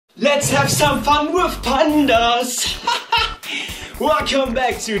Let's have some fun with pandas! Welcome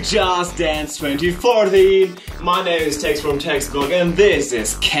back to Just Dance 2014. My name is Tex from Textbook and this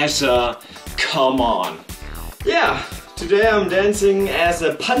is Kesha. Come on. Yeah, today I'm dancing as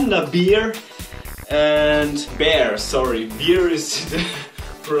a panda bear and bear, sorry. Beer is the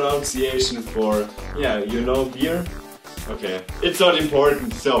pronunciation for, yeah, you know beer? Okay, it's not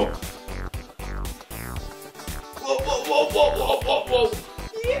important, so. Whoa, whoa, whoa, whoa, whoa, whoa, whoa.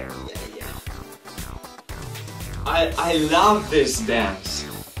 Yeah. I love this dance.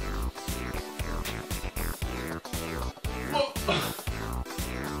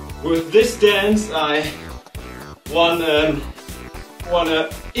 With this dance I won a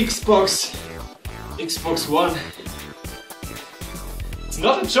Xbox One. It's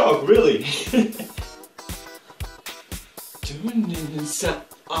not a joke, really.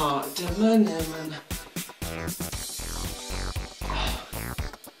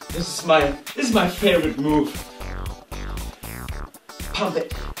 This is my favorite move. Pump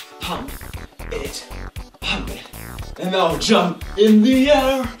it, pump it, pump it. And now jump in the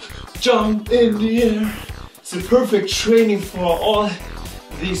air, jump in the air. It's a perfect training for all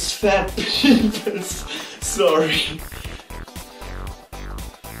these fat people. Sorry.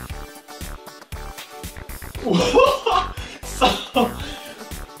 So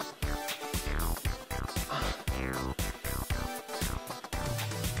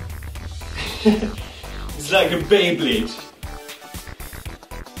it's like a Beyblade.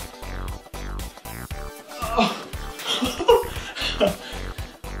 Oh.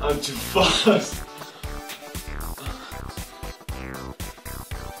 I'm too fast.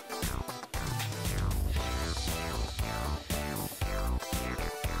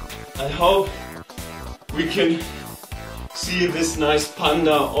 I hope we can see this nice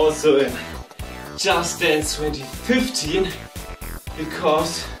panda also in Just Dance 2015,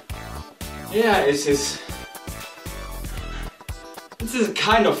 because yeah, it's a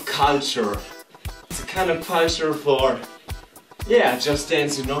kind of culture. It's a kind of culture for, yeah, Just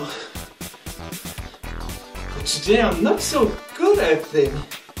Dance, you know. But today I'm not so good at them.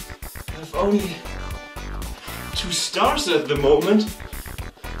 I have only 2 stars at the moment.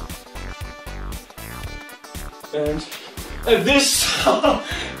 And at this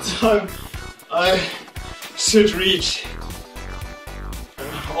time I should reach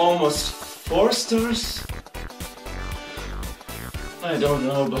almost 4 stars? I don't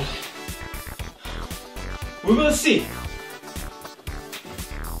know, but we will see.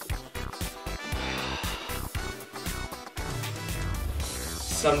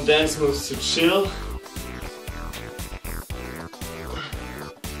 Some dance moves to chill.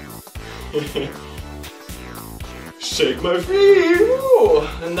 Shake my feet, woo,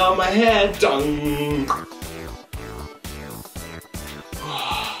 and now my head, dung.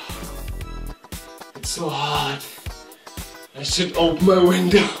 It's so hot. I should open my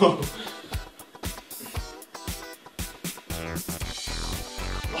window.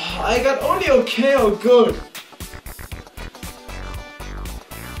 I got only okay or good.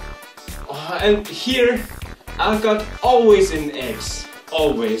 And here I've got always an X.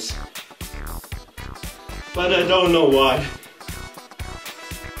 Always. But I don't know why.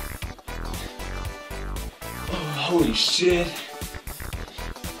 Oh, holy shit.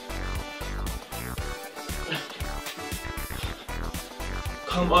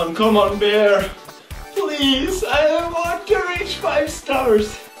 Come on, bear. Please, I want to reach 5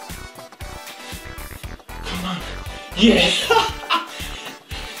 stars. Come on. Yeah.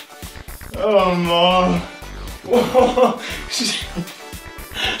 Oh, Mom. Whoa.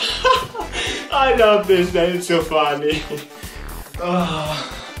 I love this, that is so funny. Oh.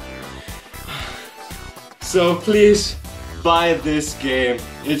 So please buy this game.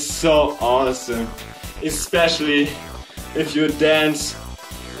 It's so awesome. Especially if you dance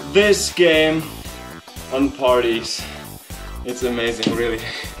this game on parties. It's amazing, really.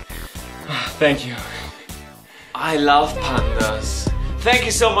 Thank you. I love pandas. Thank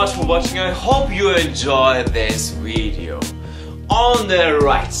you so much for watching. I hope you enjoy this video. On the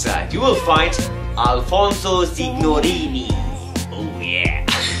right side, you will find Alfonso Signorini. Oh yeah.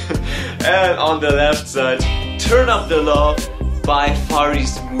 And on the left side, Turn Up the Love by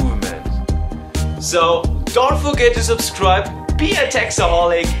Fari's Movement. So don't forget to subscribe, be a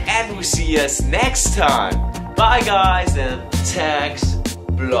Texaholic, and we'll see us next time. Bye guys, and Tex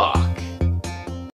Block.